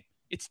late game.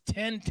 It's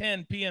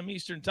 10:10 p.m.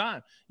 Eastern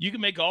time. You can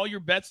make all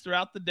your bets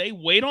throughout the day.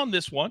 Wait on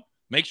this one.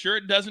 Make sure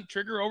it doesn't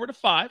trigger over to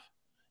 5,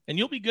 and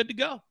you'll be good to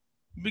go.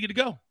 You'll be good to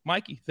go.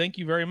 Mikey, thank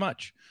you very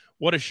much.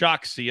 What a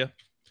shock, Sia.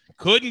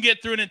 Couldn't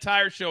get through an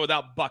entire show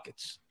without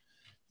buckets.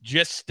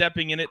 Just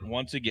stepping in it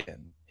once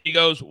again. He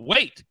goes,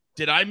 wait,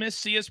 did I miss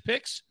Sia's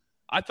picks?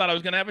 I thought I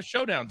was going to have a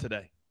showdown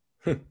today.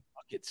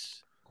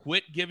 Buckets.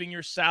 Quit giving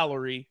your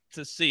salary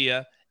to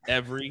Sia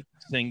every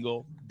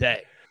single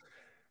day.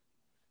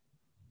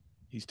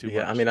 He's too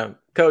much. I mean,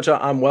 Coach,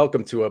 I'm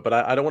welcome to it, but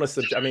I don't want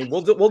to. I mean,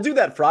 we'll do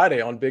that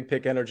Friday on Big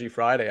Pick Energy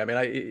Friday. I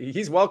mean,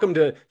 he's welcome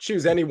to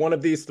choose any one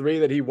of these 3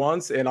 that he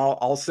wants, and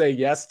I'll say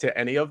yes to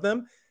any of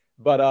them.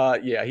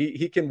 But yeah,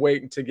 he can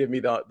wait to give me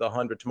the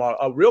 100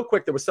 tomorrow. Real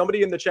quick, there was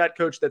somebody in the chat,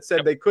 Coach, that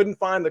said they couldn't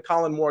find the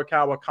Colin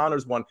Morikawa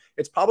Connors one.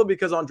 It's probably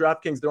because on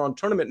DraftKings they're on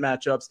tournament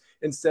matchups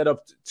instead of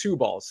 2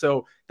 balls.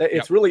 So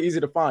it's really easy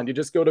to find. You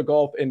just go to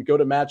golf and go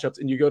to matchups,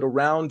 and you go to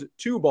round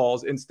 2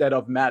 balls instead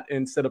of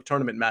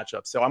tournament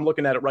matchups. So I'm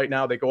looking at it right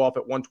now. They go off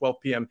at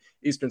 1:12 p.m.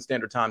 Eastern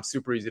Standard Time.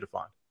 Super easy to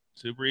find.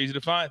 Super easy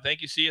to find.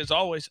 Thank you, C, as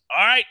always.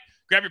 All right.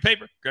 Grab your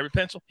paper, grab your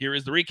pencil. Here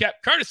is the recap,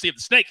 courtesy of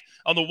the Snake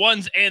on the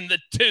 1s and the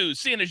 2s.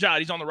 Sia Nejad,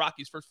 he's on the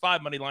Rockies for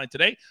 5 money line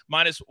today,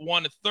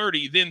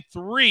 -130. Then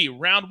 3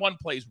 round 1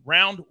 plays.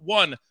 Round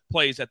 1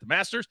 plays at the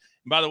Masters.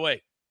 And by the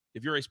way,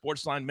 if you're a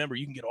Sportsline member,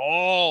 you can get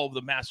all of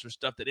the Masters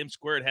stuff that M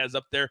Squared has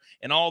up there,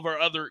 and all of our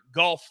other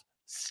golf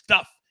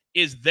stuff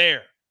is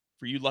there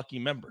for you lucky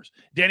members.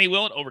 Danny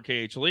Willett over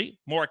KH Lee,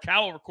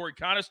 Morikawa over Corey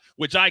Connors,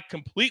 which I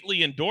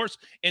completely endorse,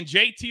 and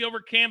JT over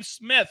Cam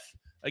Smith.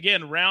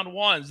 Again, round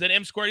 1s. Then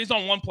M Squared, he's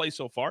on 1 play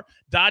so far.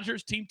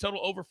 Dodgers, team total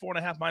over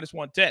 4.5,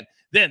 -110.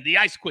 Then the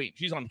Ice Queen,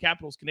 she's on the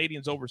Capitals,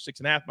 Canadians over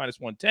 6.5,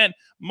 -110.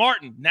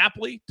 Martin,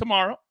 Napoli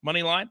tomorrow,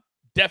 money line,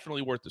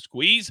 definitely worth the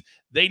squeeze.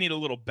 They need a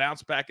little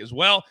bounce back as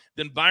well.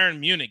 Then Bayern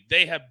Munich,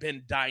 they have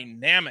been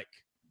dynamic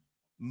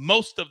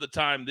most of the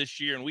time this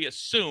year, and we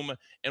assume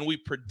and we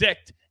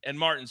predict, and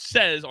Martin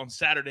says on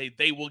Saturday,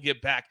 they will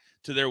get back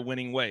to their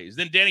winning ways.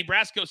 Then Danny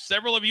Brasco,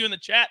 several of you in the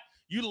chat,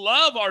 you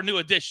love our new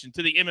addition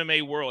to the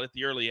MMA world at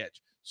the early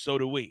edge. So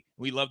do we.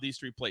 We love these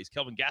 3 plays.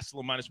 Kelvin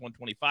Gastelum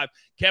 -125.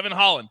 Kevin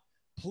Holland,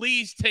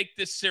 please take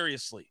this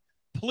seriously.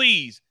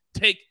 Please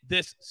take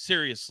this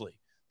seriously.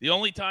 The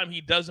only time he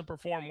doesn't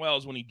perform well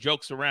is when he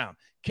jokes around.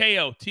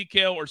 KO,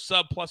 TKO, or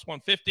sub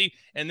 +150.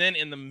 And then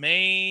in the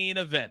main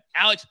event,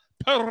 Alex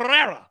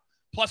Pereira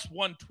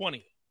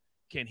 +120.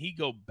 Can he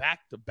go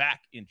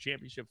back-to-back in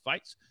championship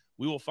fights?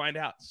 We will find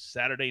out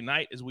Saturday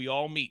night as we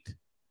all meet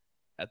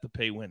at the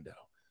pay window.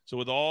 So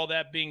with all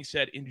that being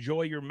said,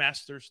 enjoy your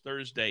Masters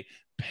Thursday.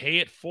 Pay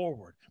it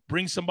forward.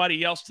 Bring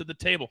somebody else to the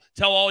table.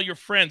 Tell all your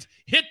friends.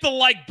 Hit the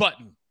like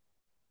button.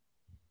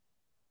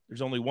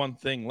 There's only one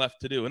thing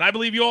left to do, and I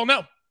believe you all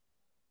know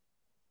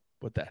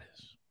what that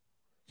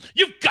is.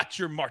 You've got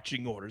your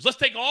marching orders. Let's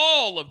take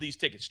all of these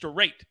tickets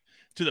straight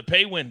to the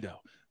pay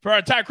window for our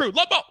entire crew.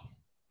 Lobo,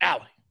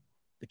 Allie,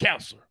 the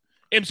counselor,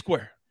 M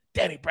Square,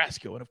 Danny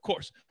Brasco, and of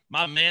course,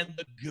 my man,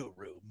 the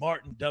guru,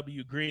 Martin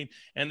W. Green,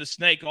 and the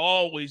Snake,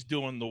 always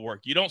doing the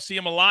work. You don't see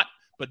him a lot,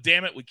 but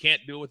damn it, we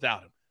can't do it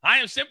without him. I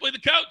am simply the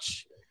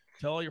coach.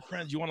 Tell all your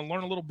friends you want to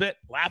learn a little bit,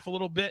 laugh a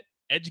little bit,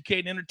 educate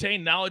and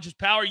entertain. Knowledge is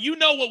power. You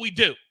know what we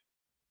do.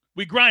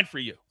 We grind for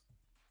you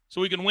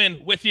so we can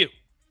win with you.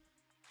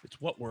 It's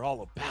what we're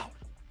all about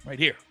right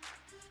here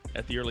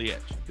at the early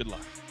edge. Good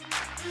luck.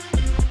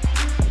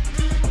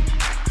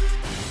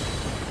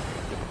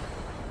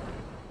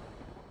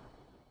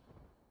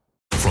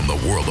 From the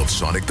world of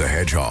Sonic the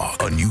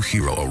Hedgehog, a new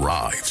hero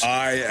arrives.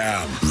 I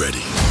am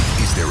ready.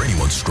 Is there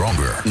anyone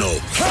stronger? No.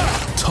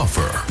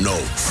 Tougher? No.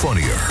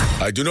 Funnier?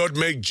 I do not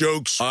make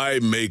jokes. I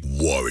make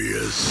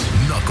warriors.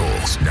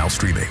 Knuckles, now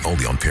streaming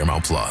only on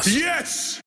Paramount+. Yes!